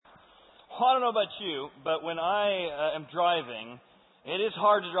Well, I don't know about you, but when I am driving, it is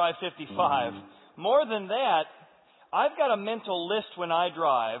hard to drive 55. More than that, I've got a mental list when I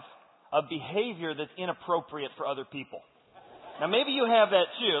drive of behavior that's inappropriate for other people. Now, maybe you have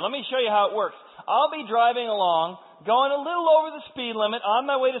that too. Let me show you how it works. I'll be driving along, going a little over the speed limit, on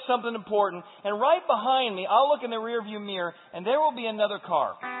my way to something important, and right behind me, I'll look in the rearview mirror, and there will be another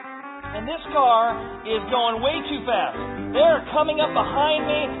car. And this car is going way too fast. They're coming up behind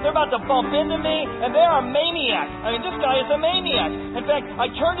me. They're about to bump into me. And they're a maniac. I mean, this guy is a maniac. In fact,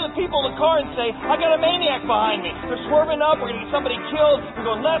 I turn to the people in the car and say, I got a maniac behind me. They're swerving up. We're going to get somebody killed. We're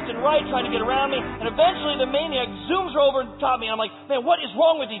going left and right trying to get around me. And eventually the maniac zooms over and top me. And I'm like, man, what is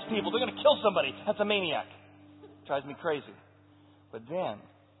wrong with these people? They're going to kill somebody. That's a maniac. Drives me crazy. But then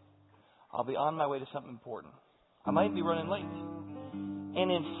I'll be on my way to something important. I might be running late. And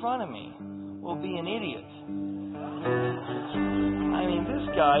in front of me will be an idiot. I mean, this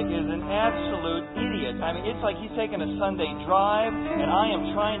guy is an absolute idiot. I mean, it's like he's taking a Sunday drive, and I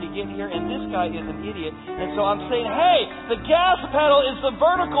am trying to get here, and this guy is an idiot. And so I'm saying, hey, the gas pedal is the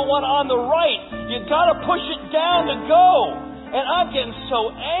vertical one on the right. You got to push it down to go. And I'm getting so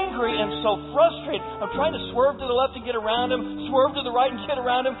angry and so frustrated. I'm trying to swerve to the left and get around him, swerve to the right and get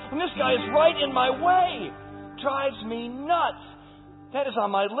around him, and this guy is right in my way. Drives me nuts. That is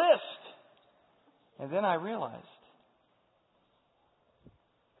on my list. And then I realized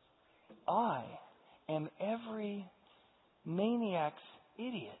I am every maniac's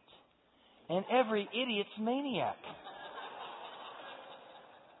idiot and every idiot's maniac.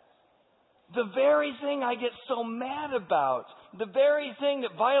 The very thing I get so mad about, the very thing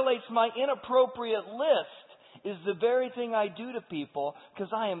that violates my inappropriate list, is the very thing I do to people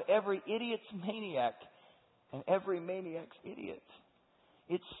because I am every idiot's maniac and every maniac's idiot.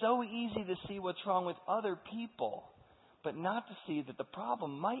 It's so easy to see what's wrong with other people, but not to see that the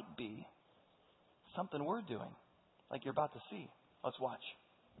problem might be something we're doing, like you're about to see. Let's watch.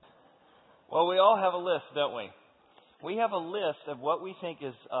 Well, we all have a list, don't we? We have a list of what we think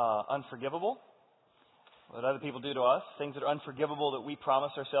is unforgivable, what other people do to us, things that are unforgivable that we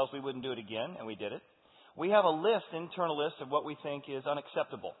promised ourselves we wouldn't do it again, and we did it. We have a list, internal list, of what we think is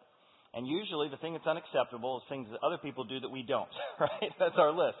unacceptable. And usually the thing that's unacceptable is things that other people do that we don't, right? That's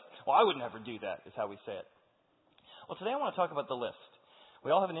our list. Well, I would never do that, is how we say it. Well, today I want to talk about the list.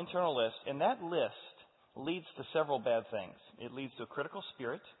 We all have an internal list, and that list leads to several bad things. It leads to a critical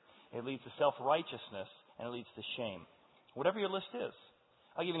spirit, it leads to self-righteousness, and it leads to shame. Whatever your list is.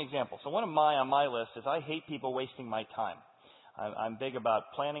 I'll give you an example. So one of on my list is I hate people wasting my time. I'm big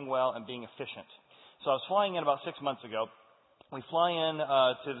about planning well and being efficient. So I was flying in about 6 months ago. We fly in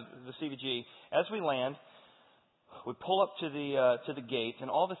to the CVG. As we land, we pull up to the gate,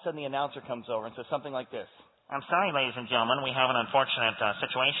 and all of a sudden the announcer comes over and says something like this. I'm sorry, ladies and gentlemen, we have an unfortunate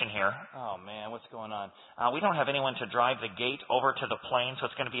situation here. Oh, man, what's going on? We don't have anyone to drive the gate over to the plane, so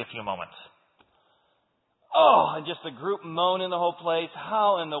it's going to be a few moments. Oh, and just the group moan in the whole place.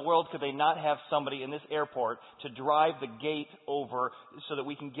 How in the world could they not have somebody in this airport to drive the gate over so that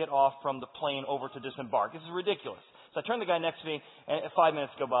we can get off from the plane over to disembark? This is ridiculous. So I turn to the guy next to me, and 5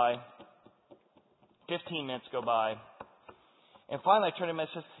 minutes go by. 15 minutes go by. And finally I turn to him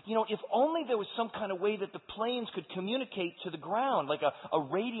and I says, if only there was some kind of way that the planes could communicate to the ground, like a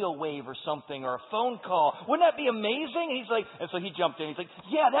radio wave or something, or a phone call. Wouldn't that be amazing? And so he jumped in. He's like,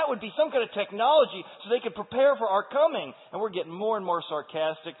 yeah, that would be some kind of technology so they could prepare for our coming. And we're getting more and more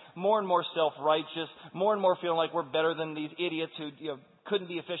sarcastic, more and more self-righteous, more and more feeling like we're better than these idiots who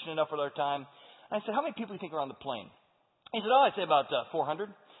couldn't be efficient enough with their time. And I said, how many people do you think are on the plane? He said, I'd say about 400.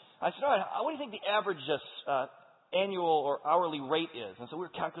 I said, all right, what do you think the average annual or hourly rate is? And so we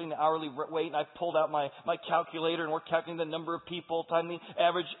were calculating the hourly rate, and I pulled out my calculator, and we're calculating the number of people times the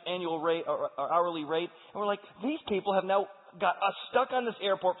average annual rate or hourly rate. And we're like, these people have now got us stuck on this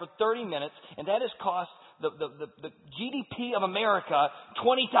airport for 30 minutes, and that has cost the GDP of America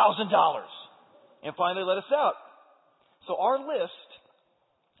 $20,000. And finally let us out. So our list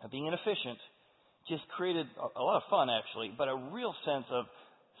of being inefficient just created a lot of fun, actually, but a real sense of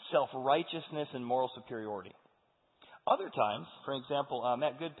self-righteousness and moral superiority. Other times, for example,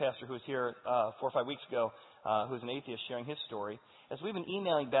 Matt Goodpastor, who was here 4 or 5 weeks ago, who's an atheist sharing his story, as we've been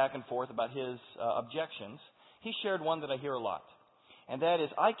emailing back and forth about his objections, he shared one that I hear a lot. And that is,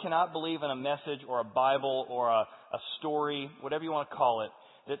 I cannot believe in a message or a Bible or a story, whatever you want to call it,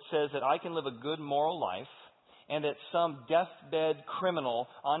 that says that I can live a good moral life and that some deathbed criminal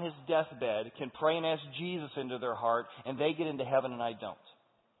on his deathbed can pray and ask Jesus into their heart and they get into heaven and I don't.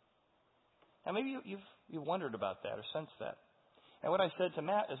 Now maybe you've wondered about that or sensed that. And what I said to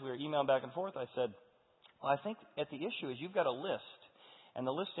Matt as we were emailing back and forth, I said, well, I think at the issue is you've got a list. And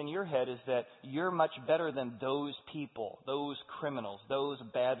the list in your head is that you're much better than those people, those criminals, those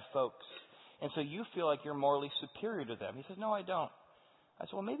bad folks. And so you feel like you're morally superior to them. He says, no, I don't. I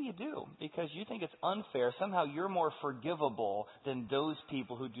said, well, maybe you do, because you think it's unfair. Somehow you're more forgivable than those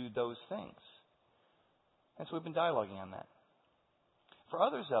people who do those things. And so we've been dialoguing on that. For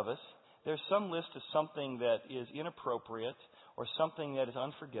others of us, there's some list of something that is inappropriate or something that is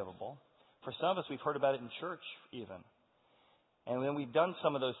unforgivable. For some of us, we've heard about it in church even. And then we've done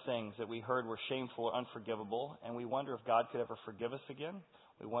some of those things that we heard were shameful or unforgivable, and we wonder if God could ever forgive us again.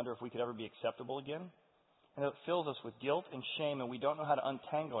 We wonder if we could ever be acceptable again. And it fills us with guilt and shame, and we don't know how to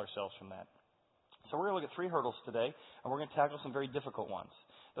untangle ourselves from that. So we're going to look at 3 hurdles today, and we're going to tackle some very difficult ones.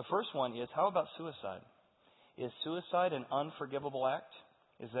 The first one is, how about suicide? Is suicide an unforgivable act?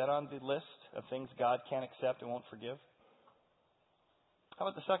 Is that on the list of things God can't accept and won't forgive? How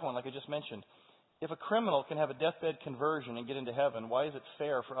about the second one, like I just mentioned? If a criminal can have a deathbed conversion and get into heaven, why is it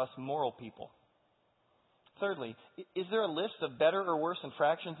fair for us moral people? Thirdly, is there a list of better or worse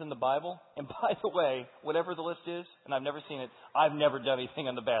infractions in the Bible? And by the way, whatever the list is, and I've never seen it, I've never done anything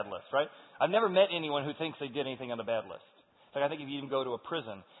on the bad list, right? I've never met anyone who thinks they did anything on the bad list. In fact, I think if you even go to a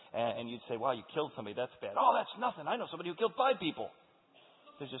prison and you'd say, wow, you killed somebody, that's bad. Oh, that's nothing. I know somebody who killed 5 people.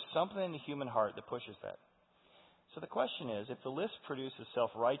 There's just something in the human heart that pushes that. So the question is, if the list produces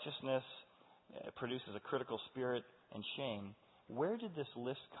self-righteousness, it produces a critical spirit and shame, where did this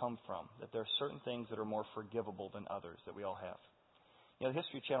list come from? That there are certain things that are more forgivable than others that we all have. You know, the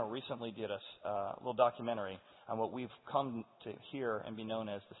History Channel recently did a little documentary on what we've come to hear and be known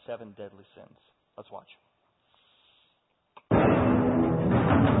as the 7 deadly sins. Let's watch.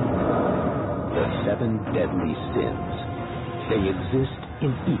 The 7 deadly sins. They exist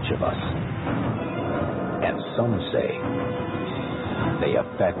in each of us. And some say they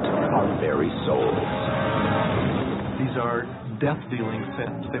affect our very souls. These are death-dealing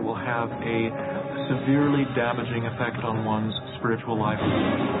sins. They will have a severely damaging effect on one's spiritual life.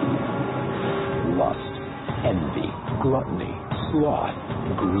 Lust, envy, gluttony, sloth,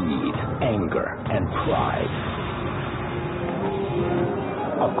 greed, anger, and pride.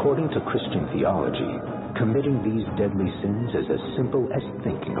 According to Christian theology, committing these deadly sins is as simple as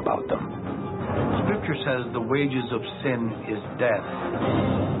thinking about them. Scripture says the wages of sin is death.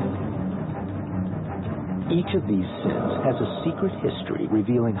 Each of these sins has a secret history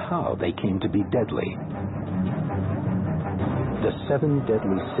revealing how they came to be deadly. The 7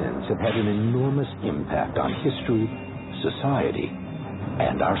 deadly sins have had an enormous impact on history, society,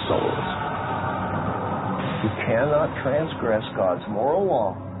 and our souls. You cannot transgress God's moral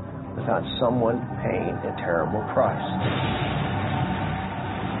law without someone paying a terrible price.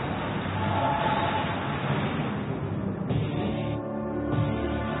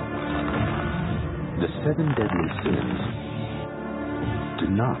 The 7 deadly sins do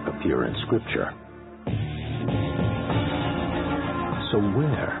not appear in Scripture. So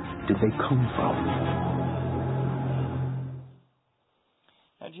where did they come from?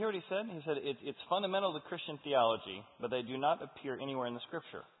 Now, did you hear what he said? He said it's fundamental to Christian theology, but they do not appear anywhere in the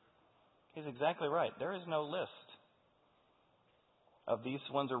Scripture. He's exactly right. There is no list of these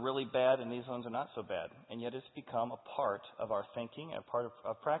ones are really bad and these ones are not so bad. And yet it's become a part of our thinking and a part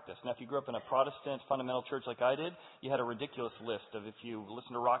of practice. Now, if you grew up in a Protestant fundamental church like I did, you had a ridiculous list of if you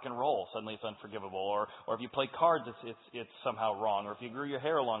listen to rock and roll, suddenly it's unforgivable. Or if you play cards, it's somehow wrong. Or if you grew your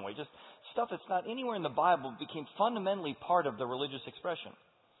hair a long way. Just stuff that's not anywhere in the Bible became fundamentally part of the religious expression.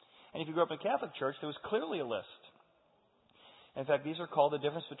 And if you grew up in a Catholic church, there was clearly a list. In fact, these are called the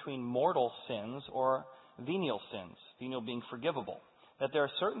difference between mortal sins or venial sins, venial being forgivable. That there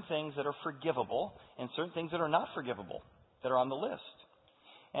are certain things that are forgivable and certain things that are not forgivable that are on the list.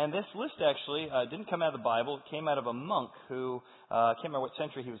 And this list actually didn't come out of the Bible. It came out of a monk who, I can't remember what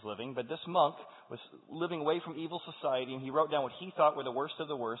century he was living, but this monk was living away from evil society, and he wrote down what he thought were the worst of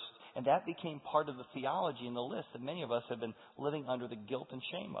the worst, and that became part of the theology in the list that many of us have been living under the guilt and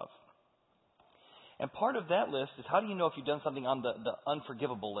shame of. And part of that list is, how do you know if you've done something on the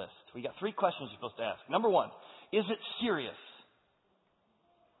unforgivable list? We got 3 questions you're supposed to ask. Number 1, is it serious?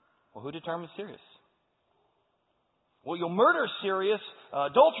 Well, who determines serious? Well, you'll murder serious,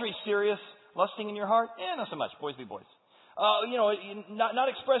 adultery serious, lusting in your heart? Not so much. Boys be boys. Not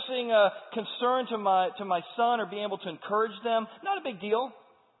expressing concern to my son or being able to encourage them, not a big deal.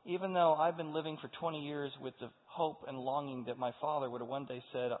 Even though I've been living for 20 years with the hope and longing that my father would have one day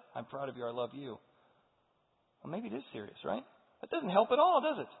said, I'm proud of you, I love you. Well, maybe it is serious, right? That doesn't help at all,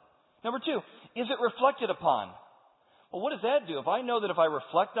 does it? Number 2, is it reflected upon? Well, what does that do? If I know that if I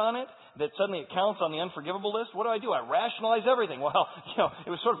reflect on it, that suddenly it counts on the unforgivable list, what do? I rationalize everything. Well, it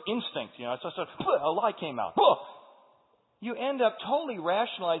was sort of instinct, So a lie came out. You end up totally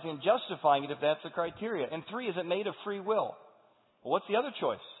rationalizing and justifying it if that's the criteria. And 3, is it made of free will? Well, what's the other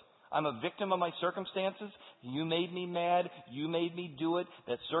choice? I'm a victim of my circumstances. You made me mad. You made me do it.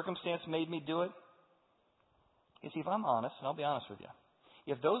 That circumstance made me do it. You see, if I'm honest, and I'll be honest with you,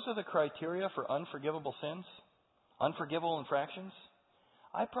 if those are the criteria for unforgivable sins, unforgivable infractions,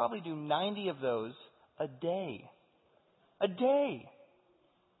 I probably do 90 of those a day. A day.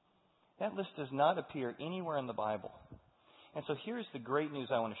 That list does not appear anywhere in the Bible. And so here's the great news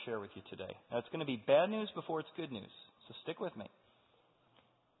I want to share with you today. Now, it's going to be bad news before it's good news, so stick with me.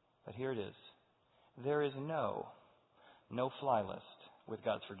 But here it is. There is no fly list with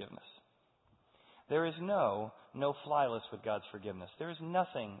God's forgiveness. There is no fly list with God's forgiveness. There is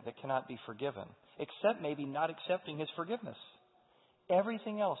nothing that cannot be forgiven, except maybe not accepting His forgiveness.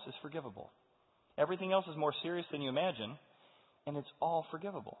 Everything else is forgivable. Everything else is more serious than you imagine, and it's all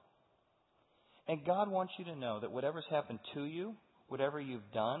forgivable. And God wants you to know that whatever's happened to you, whatever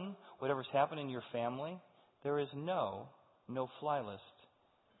you've done, whatever's happened in your family, there is no fly list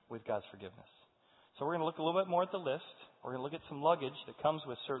with God's forgiveness. So we're going to look a little bit more at the list. We're going to look at some luggage that comes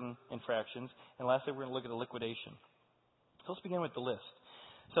with certain infractions. And lastly, we're going to look at a liquidation. So let's begin with the list.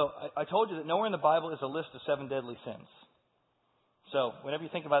 So I told you that nowhere in the Bible is a list of 7 deadly sins. So whenever you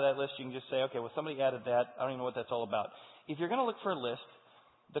think about that list, you can just say, okay, well, somebody added that. I don't even know what that's all about. If you're going to look for a list,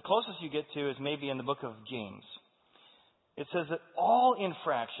 the closest you get to is maybe in the book of James. It says that all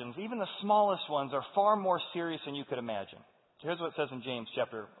infractions, even the smallest ones, are far more serious than you could imagine. So here's what it says in James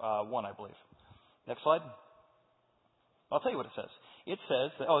chapter 1, I believe. Next slide. I'll tell you what it says. It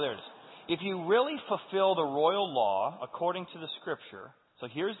says that, there it is. If you really fulfill the royal law according to the Scripture, so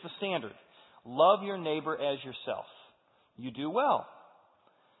here's the standard. Love your neighbor as yourself. You do well.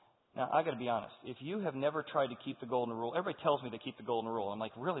 Now, I got to be honest. If you have never tried to keep the golden rule, everybody tells me they keep the golden rule. I'm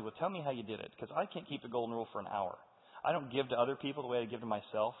like, really? Well, tell me how you did it, because I can't keep the golden rule for an hour. I don't give to other people the way I give to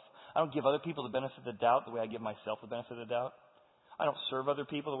myself. I don't give other people the benefit of the doubt the way I give myself the benefit of the doubt. I don't serve other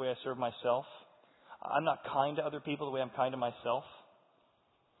people the way I serve myself. I'm not kind to other people the way I'm kind to myself.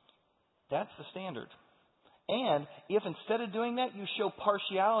 That's the standard. And if instead of doing that, you show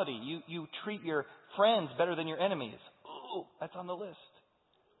partiality, you treat your friends better than your enemies, that's on the list.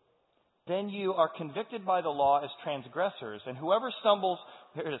 Then you are convicted by the law as transgressors. And whoever stumbles,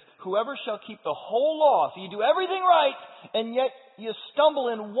 here it is, whoever shall keep the whole law, so you do everything right, and yet you stumble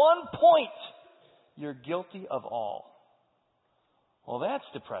in one point, you're guilty of all. Well, that's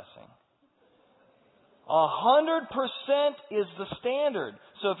depressing. 100% is the standard.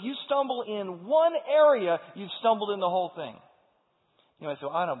 So if you stumble in one area, you've stumbled in the whole thing. You know, so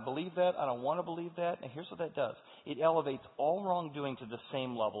I don't believe that. I don't want to believe that. And here's what that does. It elevates all wrongdoing to the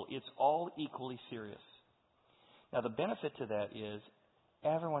same level. It's all equally serious. Now, the benefit to that is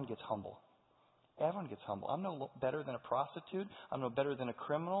everyone gets humble. Everyone gets humble. I'm no better than a prostitute. I'm no better than a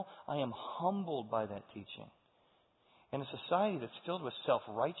criminal. I am humbled by that teaching. In a society that's filled with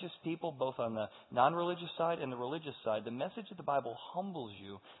self-righteous people, both on the non-religious side and the religious side, the message of the Bible humbles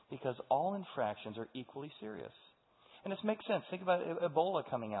you because all infractions are equally serious. And this makes sense. Think about Ebola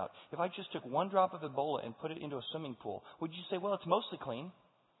coming out. If I just took one drop of Ebola and put it into a swimming pool, would you say, well, it's mostly clean?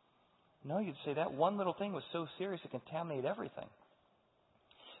 No, you'd say that one little thing was so serious it contaminated everything.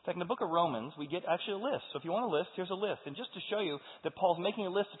 In fact, in the book of Romans, we get actually a list. So if you want a list, here's a list. And just to show you that Paul's making a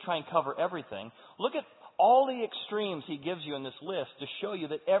list to try and cover everything, look at all the extremes he gives you in this list to show you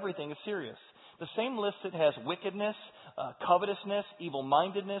that everything is serious. The same list that has wickedness, covetousness,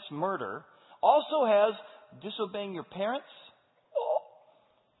 evil-mindedness, murder, also has disobeying your parents,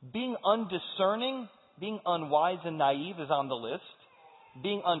 being undiscerning, being unwise and naive is on the list,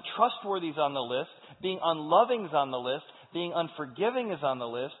 being untrustworthy is on the list, being unloving is on the list, being unforgiving is on the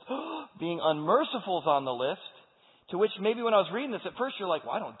list, being unmerciful is on the list. To which maybe when I was reading this, at first you're like,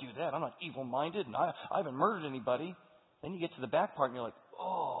 well, I don't do that. I'm not evil-minded and I haven't murdered anybody. Then you get to the back part and you're like,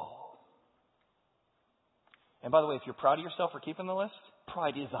 oh. And by the way, if you're proud of yourself for keeping the list,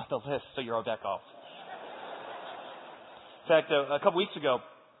 pride is on the list, so you're all back off. In fact, a couple weeks ago,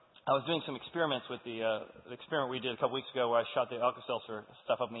 I was doing some experiments with the experiment we did a couple weeks ago where I shot the Alka-Seltzer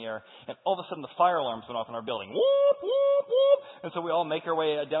stuff up in the air, and all of a sudden the fire alarms went off in our building. Whoop, whoop, whoop. And so we all make our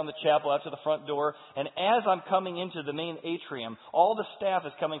way down the chapel out to the front door, and as I'm coming into the main atrium, all the staff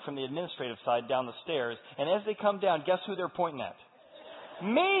is coming from the administrative side down the stairs, and as they come down, guess who they're pointing at?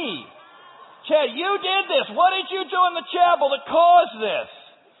 Me! Chad, you did this! What did you do in the chapel that caused this?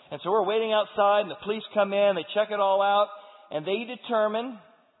 And so we're waiting outside, and the police come in, they check it all out, and they determine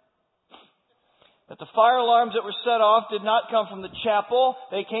that the fire alarms that were set off did not come from the chapel.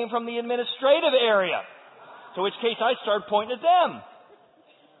 They came from the administrative area. To which case I started pointing at them.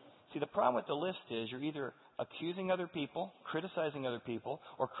 See, the problem with the list is you're either accusing other people, criticizing other people,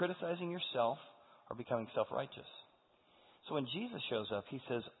 or criticizing yourself, or becoming self-righteous. So when Jesus shows up, he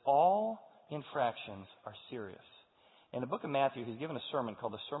says all infractions are serious. In the book of Matthew, he's given a sermon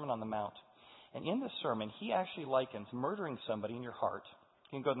called the Sermon on the Mount. And in this sermon, he actually likens murdering somebody in your heart.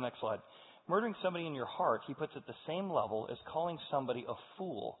 You can go to the next slide. Murdering somebody in your heart, he puts it at the same level as calling somebody a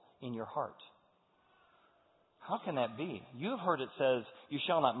fool in your heart. How can that be? You've heard it says, you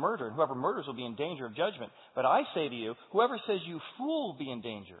shall not murder, and whoever murders will be in danger of judgment. But I say to you, whoever says you fool will be in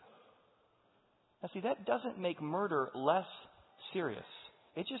danger. Now see, that doesn't make murder less serious.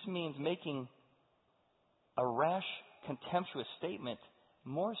 It just means making a rash, contemptuous statement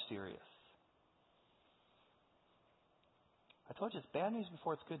more serious. I told you it's bad news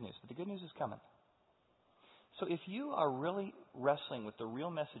before it's good news, but the good news is coming. So if you are really wrestling with the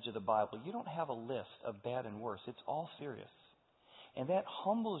real message of the Bible, you don't have a list of bad and worse. It's all serious. And that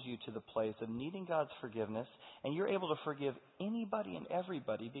humbles you to the place of needing God's forgiveness, and you're able to forgive anybody and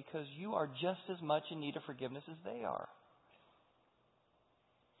everybody because you are just as much in need of forgiveness as they are.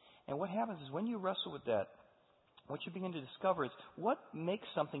 And what happens is when you wrestle with that, what you begin to discover is what makes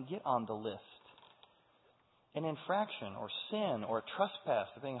something get on the list. An infraction or sin or a trespass,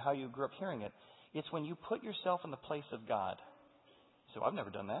 depending on how you grew up hearing it, it's when you put yourself in the place of God. So I've never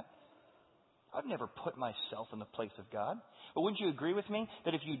done that. I've never put myself in the place of God. But wouldn't you agree with me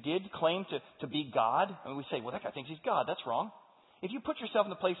that if you did claim to be God, and we say, well, that guy thinks he's God, that's wrong. If you put yourself in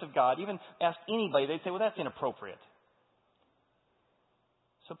the place of God, even ask anybody, they'd say, well, that's inappropriate.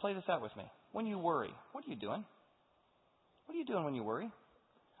 So play this out with me. When you worry, what are you doing? What are you doing when you worry?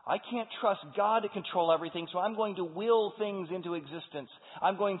 I can't trust God to control everything, so I'm going to will things into existence.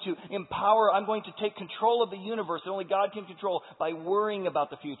 I'm going to take control of the universe that only God can control by worrying about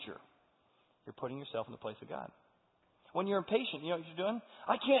the future. You're putting yourself in the place of God. When you're impatient, you know what you're doing?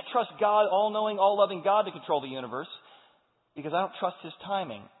 I can't trust God, all-knowing, all-loving God to control the universe because I don't trust His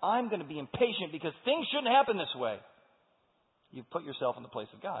timing. I'm going to be impatient because things shouldn't happen this way. You've put yourself in the place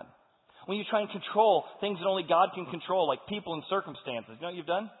of God. When you try and control things that only God can control, like people and circumstances, you know what you've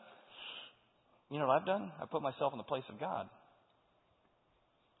done? You know what I've done? I put myself in the place of God.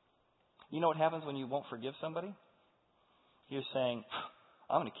 You know what happens when you won't forgive somebody? You're saying,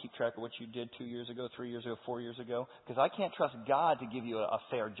 I'm going to keep track of what you did 2 years ago, 3 years ago, 4 years ago, because I can't trust God to give you a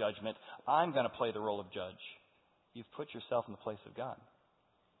fair judgment. I'm going to play the role of judge. You've put yourself in the place of God.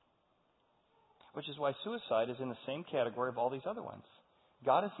 Which is why suicide is in the same category of all these other ones.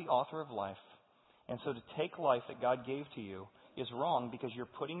 God is the author of life. And so to take life that God gave to you is wrong because you're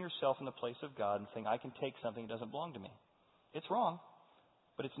putting yourself in the place of God and saying, I can take something that doesn't belong to me. It's wrong,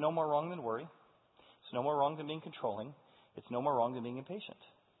 but it's no more wrong than worry. It's no more wrong than being controlling. It's no more wrong than being impatient.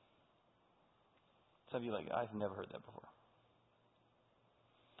 Some of you are like, I've never heard that before.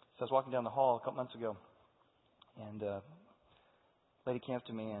 So I was walking down the hall a couple months ago, and a lady came up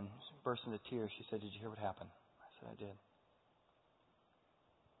to me and burst into tears. She said, did you hear what happened? I said, I did.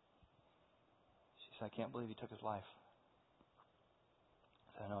 She said, I can't believe he took his life.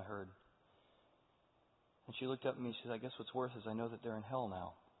 I said, I know, I heard. And she looked up at me and she said, I guess what's worse is I know that they're in hell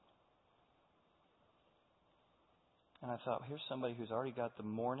now. And I thought, here's somebody who's already got the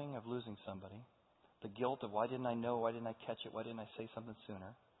mourning of losing somebody, the guilt of why didn't I know, why didn't I catch it, why didn't I say something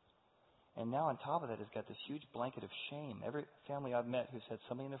sooner. And now on top of that has got this huge blanket of shame. Every family I've met who's had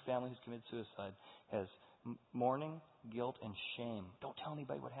somebody in their family who's committed suicide has mourning, guilt, and shame. Don't tell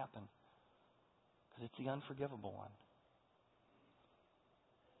anybody what happened, because it's the unforgivable one.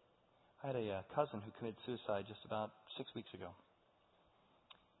 I had a cousin who committed suicide just about 6 weeks ago.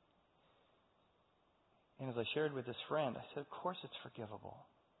 And as I shared with this friend, I said, of course it's forgivable.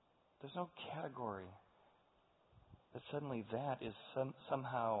 There's no category that suddenly that is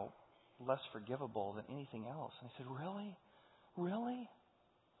somehow less forgivable than anything else. And I said, really? Really?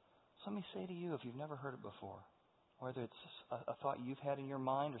 So let me say to you, if you've never heard it before, whether it's a thought you've had in your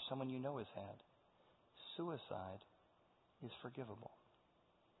mind or someone you know has had, suicide is forgivable.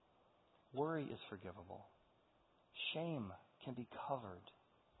 Worry is forgivable. Shame can be covered.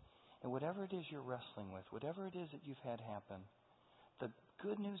 And whatever it is you're wrestling with, whatever it is that you've had happen, the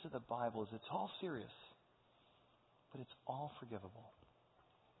good news of the Bible is it's all serious, but it's all forgivable.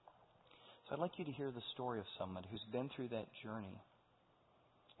 So I'd like you to hear the story of someone who's been through that journey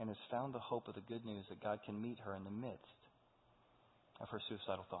and has found the hope of the good news that God can meet her in the midst of her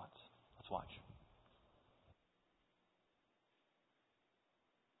suicidal thoughts. Let's watch.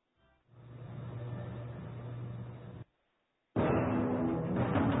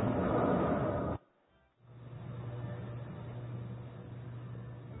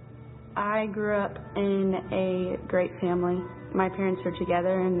 I grew up in a great family. My parents are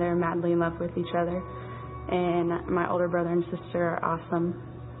together and they're madly in love with each other. and my older brother and sister are awesome.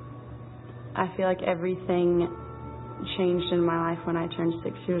 I feel like everything changed in my life when I turned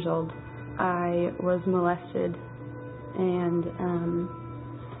 6 years old. I was molested, and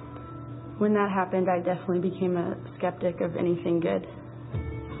when that happened, I definitely became a skeptic of anything good.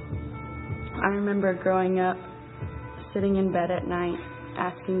 I remember growing up, sitting in bed at night,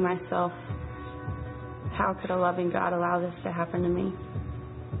 asking myself, how could a loving God allow this to happen to me?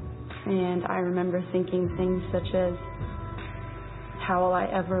 And I remember thinking things such as, how will I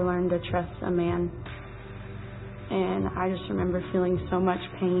ever learn to trust a man? And I just remember feeling so much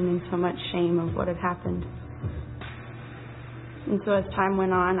pain and so much shame of what had happened. And so as time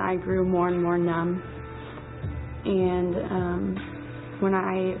went on, I grew more and more numb. And when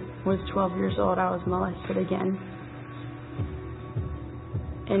I was 12 years old, I was molested again.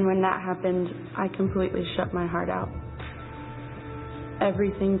 And when that happened, I completely shut my heart out.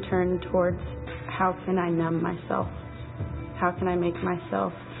 Everything turned towards, how can I numb myself? How can I make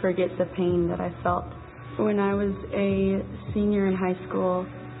myself forget the pain that I felt? When I was a senior in high school,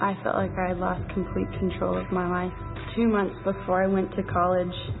 I felt like I had lost complete control of my life. 2 months before I went to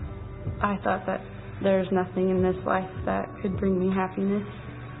college, I thought that there's nothing in this life that could bring me happiness.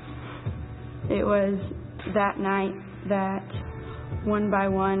 It was that night that one by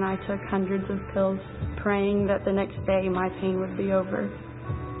one I took hundreds of pills, praying that the next day my pain would be over.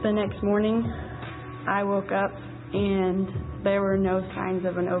 The next morning, I woke up and there were no signs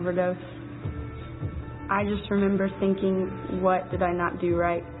of an overdose. I just remember thinking, what did I not do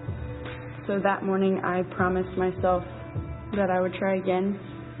right? So that morning I promised myself that I would try again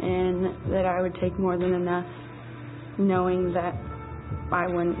and that I would take more than enough, knowing that I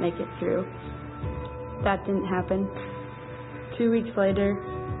wouldn't make it through. That didn't happen. 2 weeks later,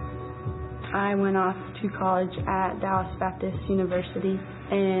 I went off to college at Dallas Baptist University,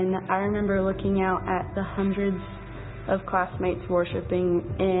 and I remember looking out at the hundreds of classmates worshiping,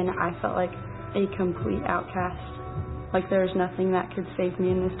 and I felt like a complete outcast. Like there was nothing that could save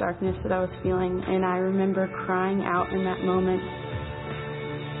me in this darkness that I was feeling. And I remember crying out in that moment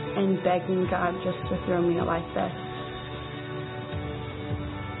and begging God just to throw me a life vest.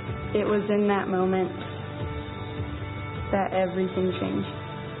 It was in that moment that everything changed.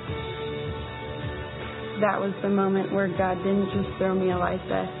 That was the moment where God didn't just throw me a life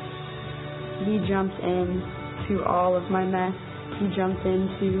vest. He jumped in to all of my mess. He jumped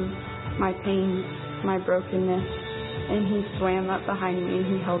into my pain, my brokenness, and He swam up behind me and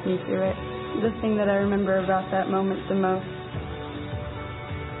He held me through it. The thing that I remember about that moment the most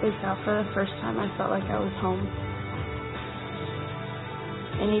is how for the first time I felt like I was home.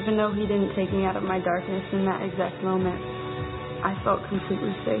 And even though He didn't take me out of my darkness in that exact moment, I felt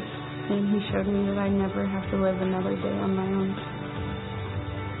completely safe. And He showed me that I never have to live another day on my own.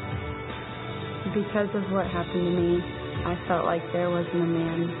 Because of what happened to me, I felt like there wasn't a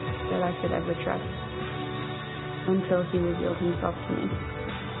man that I could ever trust until He revealed Himself to me.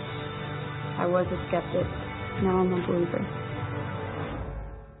 I was a skeptic. Now I'm a believer.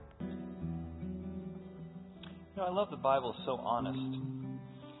 You know, I love the Bible. It's so honest.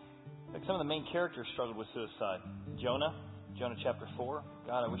 Like some of the main characters struggled with suicide. Jonah chapter 4.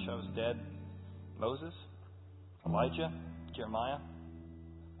 God, I wish I was dead. Moses, Elijah, Jeremiah.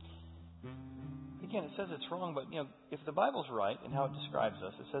 Again, it says it's wrong, but if the Bible's right in how it describes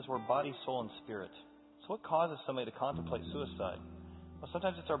us, it says we're body, soul, and spirit. So what causes somebody to contemplate suicide? Well,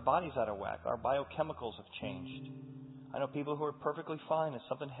 sometimes it's our body's out of whack. Our biochemicals have changed. I know people who are perfectly fine if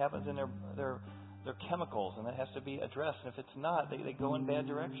something happens in their chemicals, and that has to be addressed. And if it's not, they go in bad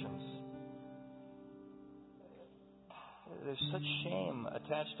directions. There's such shame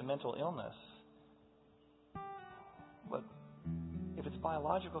attached to mental illness. But if it's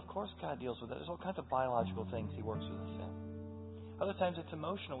biological, of course God deals with it. There's all kinds of biological things He works with us in. Other times it's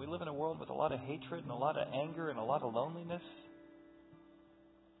emotional. We live in a world with a lot of hatred and a lot of anger and a lot of loneliness.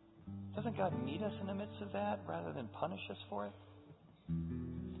 Doesn't God meet us in the midst of that rather than punish us for it?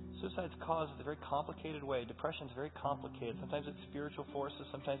 Suicide's caused in a very complicated way. Depression's very complicated. Sometimes it's spiritual forces.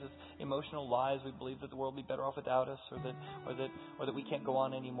 Sometimes it's emotional lies. We believe that the world will be better off without us, or that we can't go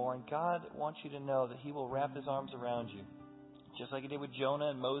on anymore. And God wants you to know that He will wrap His arms around you, just like He did with Jonah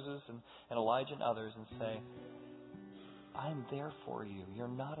and Moses and Elijah and others, and say, I'm there for you. You're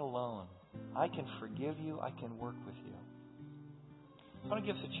not alone. I can forgive you. I can work with you. I want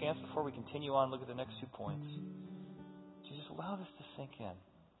to give us a chance before we continue on, look at the next 2 points. To just allow this to sink in.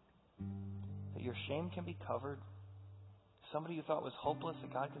 That your shame can be covered. Somebody you thought was hopeless,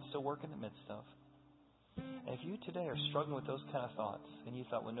 that God can still work in the midst of. And if you today are struggling with those kind of thoughts, and you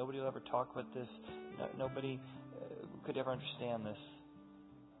thought, well, nobody will ever talk about this, nobody could ever understand this,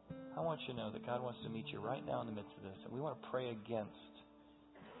 I want you to know that God wants to meet you right now in the midst of this. And we want to pray against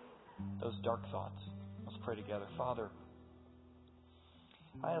those dark thoughts. Let's pray together. Father,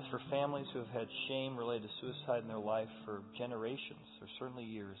 I ask for families who have had shame related to suicide in their life for generations, or certainly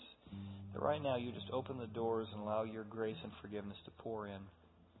years, that right now you just open the doors and allow your grace and forgiveness to pour in,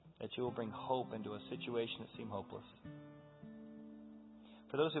 that you will bring hope into a situation that seemed hopeless.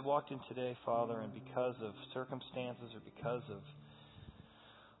 For those who have walked in today, Father, and because of circumstances or because of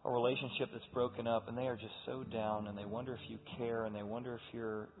a relationship that's broken up, and they are just so down, and they wonder if you care, and they wonder if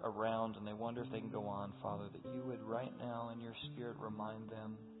you're around, and they wonder if they can go on, Father, that you would right now in your Spirit remind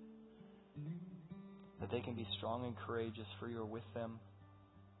them that they can be strong and courageous, for you are with them.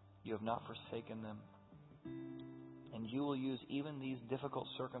 You have not forsaken them. And you will use even these difficult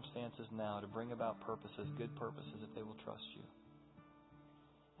circumstances now to bring about purposes, good purposes, if they will trust you.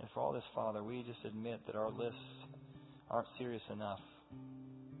 And for all this, Father, we just admit that our lists aren't serious enough.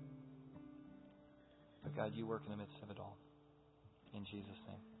 But God, you work in the midst of it all. In Jesus'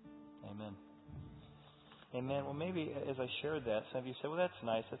 name. Amen. Amen. Well, maybe as I shared that, some of you say, well, that's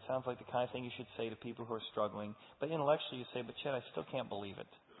nice. That sounds like the kind of thing you should say to people who are struggling. But intellectually you say, but Chet, I still can't believe it.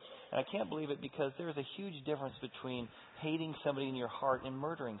 And I can't believe it because there is a huge difference between hating somebody in your heart and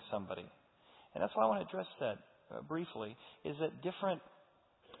murdering somebody. And that's why I want to address that briefly, is that different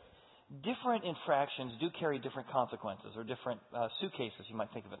infractions do carry different consequences, or different suitcases, you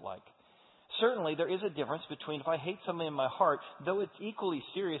might think of it like. Certainly, there is a difference between if I hate somebody in my heart, though it's equally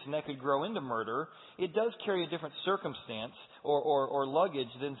serious and that could grow into murder, it does carry a different circumstance or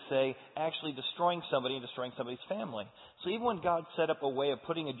luggage than, say, actually destroying somebody and destroying somebody's family. So even when God set up a way of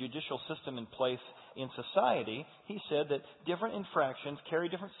putting a judicial system in place in society, He said that different infractions carry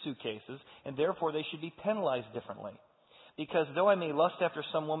different suitcases, and therefore they should be penalized differently. Because though I may lust after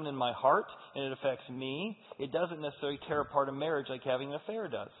some woman in my heart, and it affects me, it doesn't necessarily tear apart a marriage like having an affair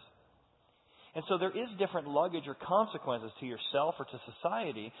does. And so there is different luggage or consequences to yourself or to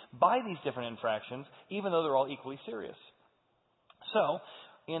society by these different infractions, even though they're all equally serious. So,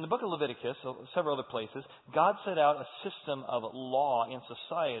 in the book of Leviticus, several other places, God set out a system of law in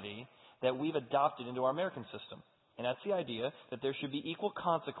society that we've adopted into our American system. And that's the idea that there should be equal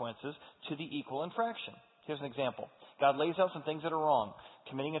consequences to the equal infraction. Here's an example. God lays out some things that are wrong.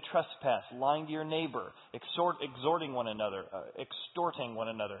 Committing a trespass, lying to your neighbor, extorting one another,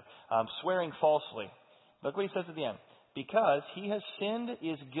 swearing falsely. Look what He says at the end. Because he has sinned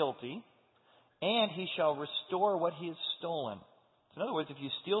is guilty, and he shall restore what he has stolen. In other words, if you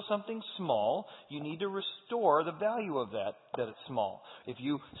steal something small, you need to restore the value of that it's small. If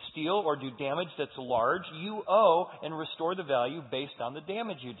you steal or do damage that's large, you owe and restore the value based on the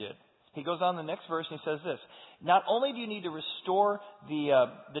damage you did. He goes on in the next verse and he says this. Not only do you need to restore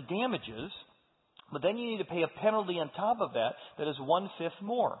the damages, but then you need to pay a penalty on top of that is 1/5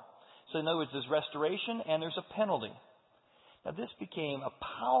 more. So in other words, there's restoration and there's a penalty. Now this became a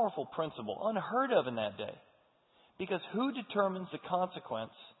powerful principle, unheard of in that day. Because who determines the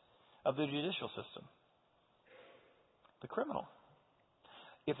consequence of the judicial system? The criminal.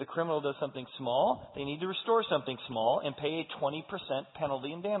 If the criminal does something small, they need to restore something small and pay a 20%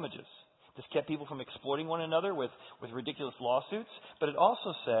 penalty in damages. This kept people from exploiting one another with ridiculous lawsuits. But it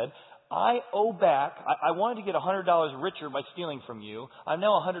also said, I owe back, I wanted to get $100 richer by stealing from you. I'm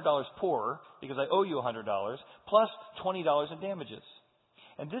now $100 poorer because I owe you $100 plus $20 in damages.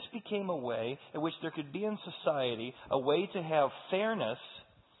 And this became a way in which there could be in society a way to have fairness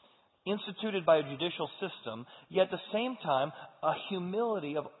instituted by a judicial system, yet at the same time, a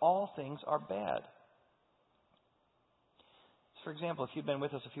humility of all things are bad. For example, if you'd been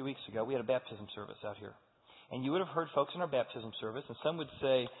with us a few weeks ago, we had a baptism service out here. And you would have heard folks in our baptism service, and some would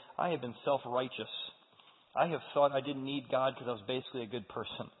say, I have been self-righteous. I have thought I didn't need God because I was basically a good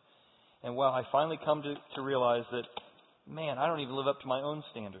person. And well, I finally come to realize that, man, I don't even live up to my own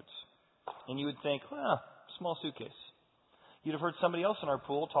standards. And you would think, well, small suitcase. You'd have heard somebody else in our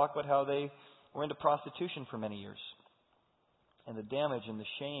pool talk about how they were into prostitution for many years. And the damage and the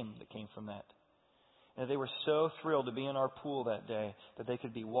shame that came from that. And they were so thrilled to be in our pool that day that they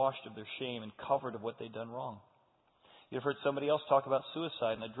could be washed of their shame and covered of what they'd done wrong. You'd have heard somebody else talk about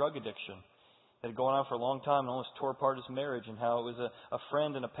suicide and a drug addiction that had gone on for a long time and almost tore apart his marriage, and how it was a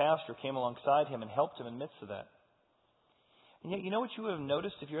friend and a pastor came alongside him and helped him in the midst of that. And yet, you know what you would have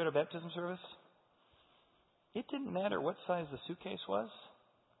noticed if you were at a baptism service? It didn't matter what size the suitcase was.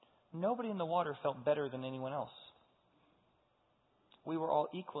 Nobody in the water felt better than anyone else. We were all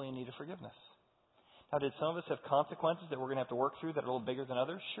equally in need of forgiveness. Now, did some of us have consequences that we're going to have to work through that are a little bigger than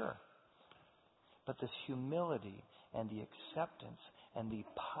others? Sure. But this humility and the acceptance And the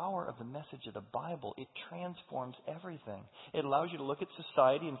power of the message of the Bible, it transforms everything. It allows you to look at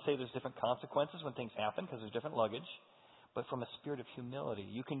society and say there's different consequences when things happen because there's different luggage. But from a spirit of humility,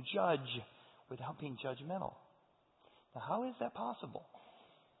 you can judge without being judgmental. Now, how is that possible?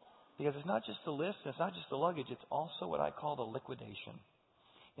 Because it's not just the list, and it's not just the luggage, it's also what I call the liquidation.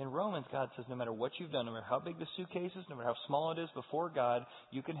 In Romans, God says no matter what you've done, no matter how big the suitcase is, no matter how small it is before God,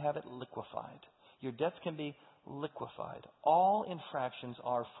 you can have it liquefied. Your debts can be liquefied. All infractions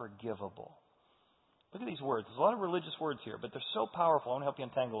are forgivable. Look at these words. There's a lot of religious words here, but they're so powerful. I want to help you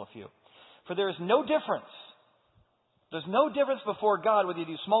untangle a few. For there is no difference. There's no difference before God whether you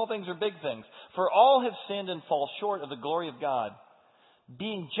do small things or big things. For all have sinned and fall short of the glory of God,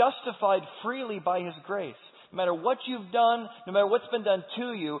 being justified freely by His grace. No matter what you've done, no matter what's been done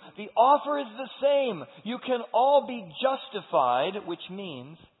to you, the offer is the same. You can all be justified, which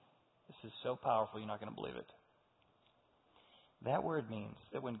means, this is so powerful you're not going to believe it. That word means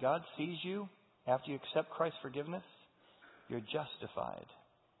that when God sees you, after you accept Christ's forgiveness, you're justified.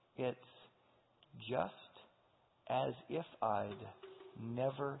 It's just as if I'd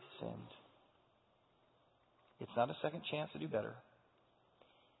never sinned. It's not a second chance to do better.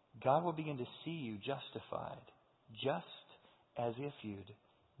 God will begin to see you justified, just as if you'd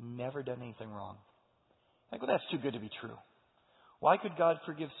never done anything wrong. Like, well, that's too good to be true. Why could God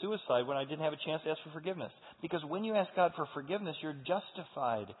forgive suicide when I didn't have a chance to ask for forgiveness? Because when you ask God for forgiveness, you're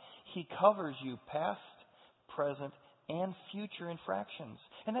justified. He covers you past, present, and future infractions.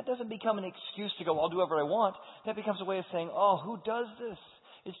 And that doesn't become an excuse to go, I'll do whatever I want. That becomes a way of saying, oh, who does this?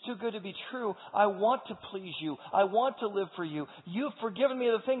 It's too good to be true. I want to please you. I want to live for you. You've forgiven me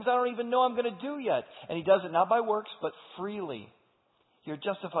of the things I don't even know I'm going to do yet. And He does it not by works, but freely. You're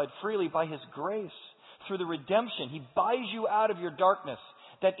justified freely by His grace through the redemption. He buys you out of your darkness.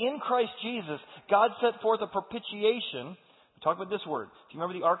 That in Christ Jesus, God set forth a propitiation. We talk about this word. If you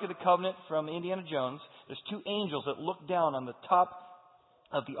remember the Ark of the Covenant from Indiana Jones, there's two angels that look down on the top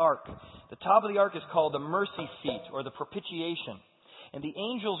of the Ark. The top of the Ark is called the mercy seat or the propitiation. And the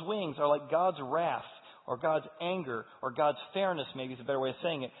angel's wings are like God's wrath or God's anger or God's fairness, maybe is a better way of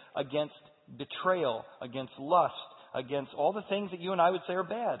saying it, against betrayal, against lust, against all the things that you and I would say are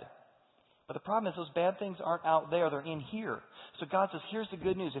bad. But the problem is those bad things aren't out there, they're in here. So God says, here's the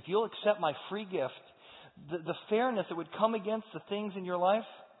good news. If you'll accept my free gift, the fairness that would come against the things in your life,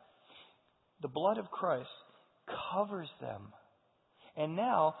 the blood of Christ covers them. And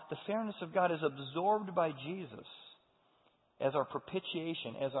now the fairness of God is absorbed by Jesus as our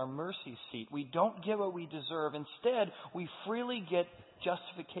propitiation, as our mercy seat. We don't get what we deserve. Instead, we freely get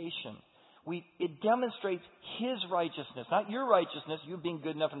justification. It demonstrates His righteousness, not your righteousness, you being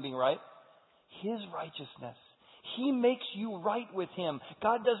good enough and being right. His righteousness. He makes you right with Him.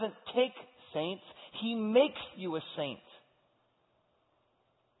 God doesn't take saints. He makes you a saint.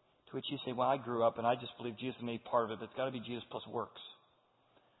 To which you say, well, I grew up and I just believe Jesus made part of it, but it's got to be Jesus plus works.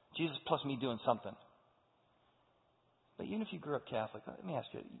 Jesus plus me doing something. But even if you grew up Catholic, let me ask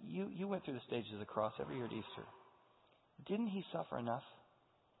you, you went through the stages of the cross every year at Easter. Didn't He suffer enough?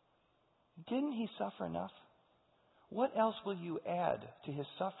 Didn't He suffer enough? What else will you add to His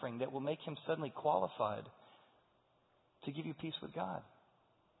suffering that will make Him suddenly qualified to give you peace with God?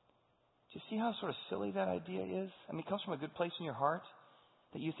 Do you see how sort of silly that idea is? I mean, it comes from a good place in your heart.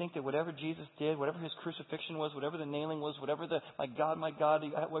 That you think that whatever Jesus did, whatever His crucifixion was, whatever the nailing was, whatever the, my God, why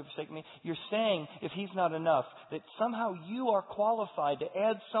have you forsaken me? You're saying, if He's not enough, that somehow you are qualified to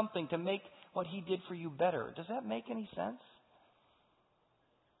add something to make what He did for you better. Does that make any sense?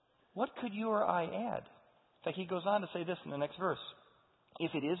 What could you or I add? In fact, He goes on to say this in the next verse.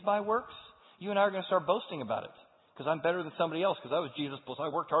 If it is by works, you and I are going to start boasting about it. Because I'm better than somebody else, because I was Jesus plus I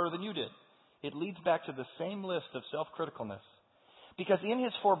worked harder than you did. It leads back to the same list of self-criticalness. Because in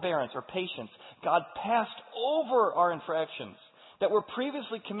His forbearance or patience, God passed over our infractions that were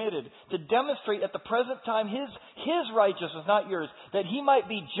previously committed to demonstrate at the present time His righteousness, not yours, that He might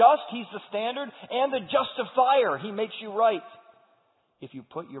be just, He's the standard, and the justifier. He makes you right if you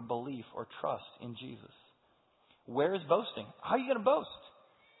put your belief or trust in Jesus. Where is boasting? How are you going to boast?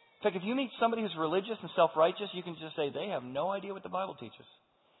 In fact, if you meet somebody who's religious and self-righteous, you can just say they have no idea what the Bible teaches.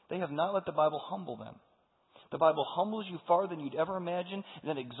 They have not let the Bible humble them. The Bible humbles you farther than you'd ever imagine, and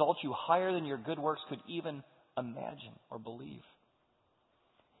then exalts you higher than your good works could even imagine or believe.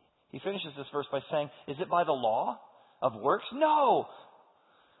 He finishes this verse by saying, is it by the law of works? No!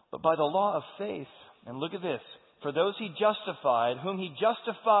 But by the law of faith. And look at this. For those He justified, whom He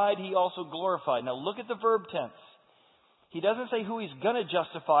justified, He also glorified. Now look at the verb tense. He doesn't say who He's going to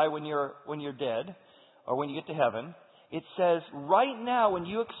justify when you're dead or when you get to heaven. It says, right now when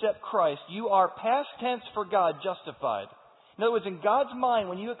you accept Christ, you are past tense for God justified. In other words, in God's mind,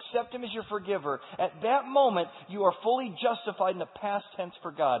 when you accept Him as your forgiver, at that moment, you are fully justified in the past tense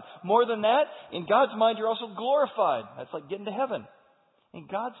for God. More than that, in God's mind, you're also glorified. That's like getting to heaven. In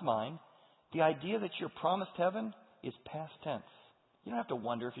God's mind, the idea that you're promised heaven is past tense. You don't have to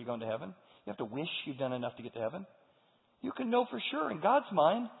wonder if you're going to heaven. You have to wish you've done enough to get to heaven. You can know for sure in God's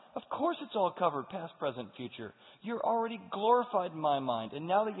mind, of course it's all covered, past, present, future. You're already glorified in my mind. And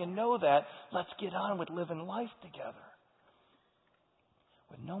now that you know that, let's get on with living life together.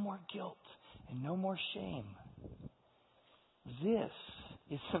 With no more guilt and no more shame. This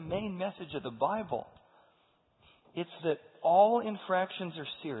is the main message of the Bible. It's that all infractions are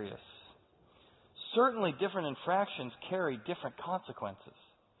serious. Certainly different infractions carry different consequences,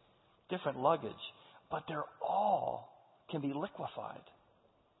 different luggage, but they're all can be liquefied.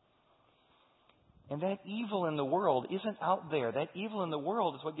 And that evil in the world isn't out there. That evil in the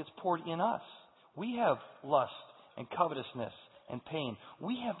world is what gets poured in us. We have lust and covetousness and pain.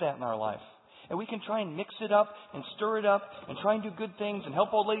 We have that in our life. And we can try and mix it up and stir it up and try and do good things and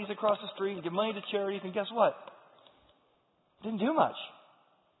help old ladies across the street and give money to charities. And guess what? Didn't do much.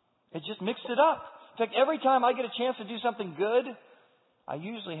 It just mixed it up. In fact, every time I get a chance to do something good, I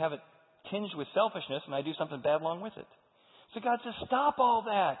usually have it tinged with selfishness and I do something bad along with it. So God says, stop all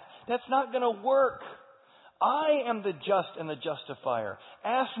that. That's not going to work. I am the just and the justifier.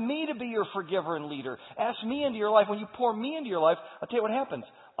 Ask me to be your forgiver and leader. Ask me into your life. When you pour me into your life, I'll tell you what happens.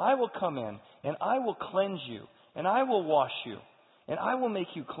 I will come in and I will cleanse you and I will wash you and I will make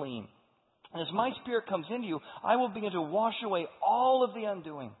you clean. And as my Spirit comes into you, I will begin to wash away all of the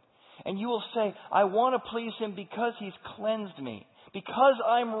undoing. And you will say, I want to please Him because He's cleansed me. Because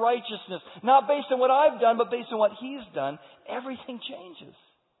I'm righteousness. Not based on what I've done, but based on what He's done. Everything changes.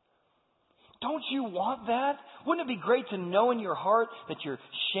 Don't you want that? Wouldn't it be great to know in your heart that your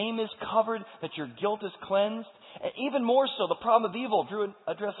shame is covered, that your guilt is cleansed? And even more so, the problem of evil Drew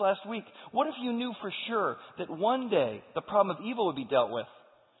addressed last week. What if you knew for sure that one day the problem of evil would be dealt with?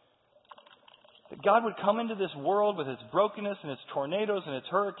 That God would come into this world with its brokenness and its tornadoes and its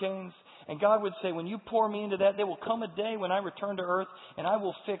hurricanes. And God would say, when you pour me into that, there will come a day when I return to earth and I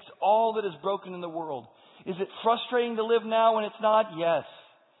will fix all that is broken in the world. Is it frustrating to live now when it's not? Yes.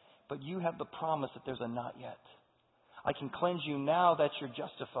 But you have the promise that there's a not yet. I can cleanse you now that you're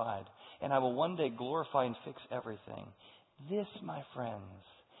justified. And I will one day glorify and fix everything. This, my friends,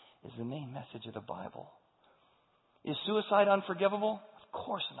 is the main message of the Bible. Is suicide unforgivable? Of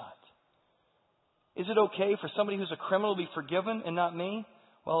course not. Is it okay for somebody who's a criminal to be forgiven and not me?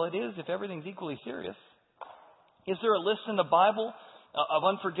 Well, it is if everything's equally serious. Is there a list in the Bible of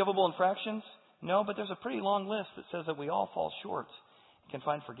unforgivable infractions? No, but there's a pretty long list that says that we all fall short and can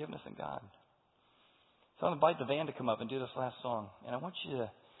find forgiveness in God. So I'm going to invite the band to come up and do this last song. And I want you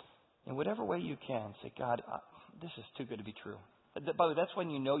to, in whatever way you can, say, God, this is too good to be true. By the way, that's when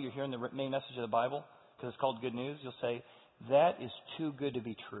you know you're hearing the main message of the Bible, because it's called good news. You'll say, that is too good to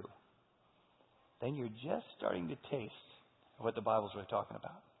be true. Then you're just starting to taste of what the Bible's really talking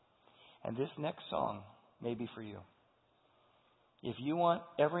about. And this next song may be for you. If you want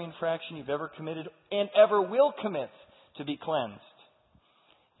every infraction you've ever committed and ever will commit to be cleansed,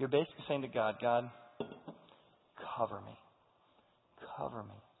 you're basically saying to God, God, cover me. Cover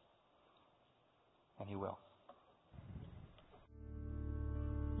me. And He will.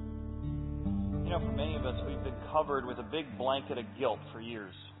 You know, for many of us, we've been covered with a big blanket of guilt for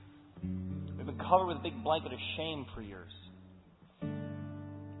years. We've been covered with a big blanket of shame for years.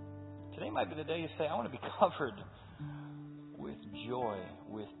 Today might be the day you say, I want to be covered with joy,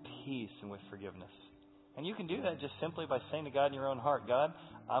 with peace, and with forgiveness. And you can do that just simply by saying to God in your own heart, God,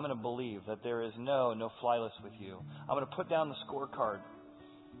 I'm going to believe that there is no fly list with you. I'm going to put down the scorecard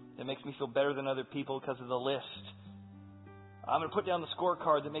that makes me feel better than other people because of the list. I'm going to put down the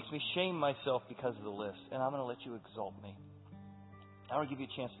scorecard that makes me shame myself because of the list. And I'm going to let you exalt me. I want to give you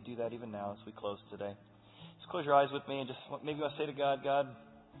a chance to do that even now as we close today. Just close your eyes with me and just maybe you want to say to God, God,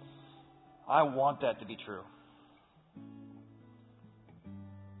 I want that to be true.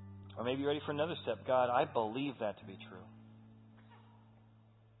 Or maybe you're ready for another step. God, I believe that to be true.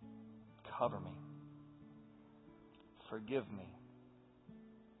 Cover me. Forgive me.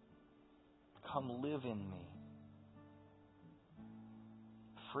 Come live in me.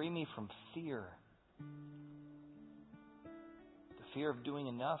 Free me from fear. The fear of doing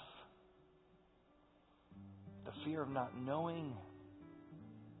enough. The fear of not knowing.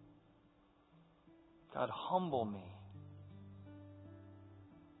 God, humble me.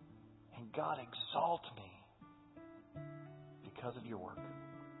 And God, exalt me because of your work.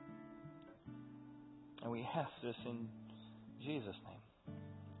 And we ask this in Jesus' name.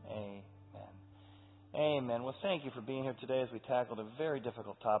 Amen. Amen. Well, thank you for being here today as we tackled a very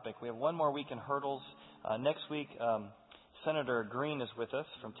difficult topic. We have one more week in hurdles. Next week, Senator Green is with us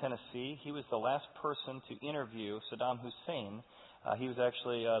from Tennessee. He was the last person to interview Saddam Hussein. He was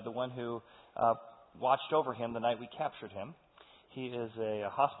actually the one who watched over him the night we captured him. He is a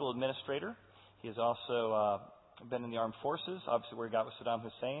hospital administrator. He has also been in the armed forces, obviously where he got with Saddam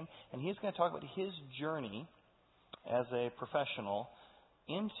Hussein. And he's going to talk about his journey as a professional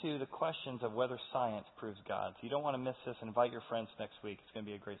into the questions of whether science proves God. So you don't want to miss this. Invite your friends next week. It's going to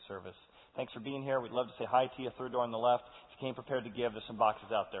be a great service. Thanks for being here. We'd love to say hi to you. Third door on the left. If you came prepared to give, there's some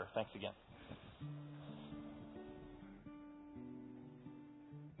boxes out there. Thanks again.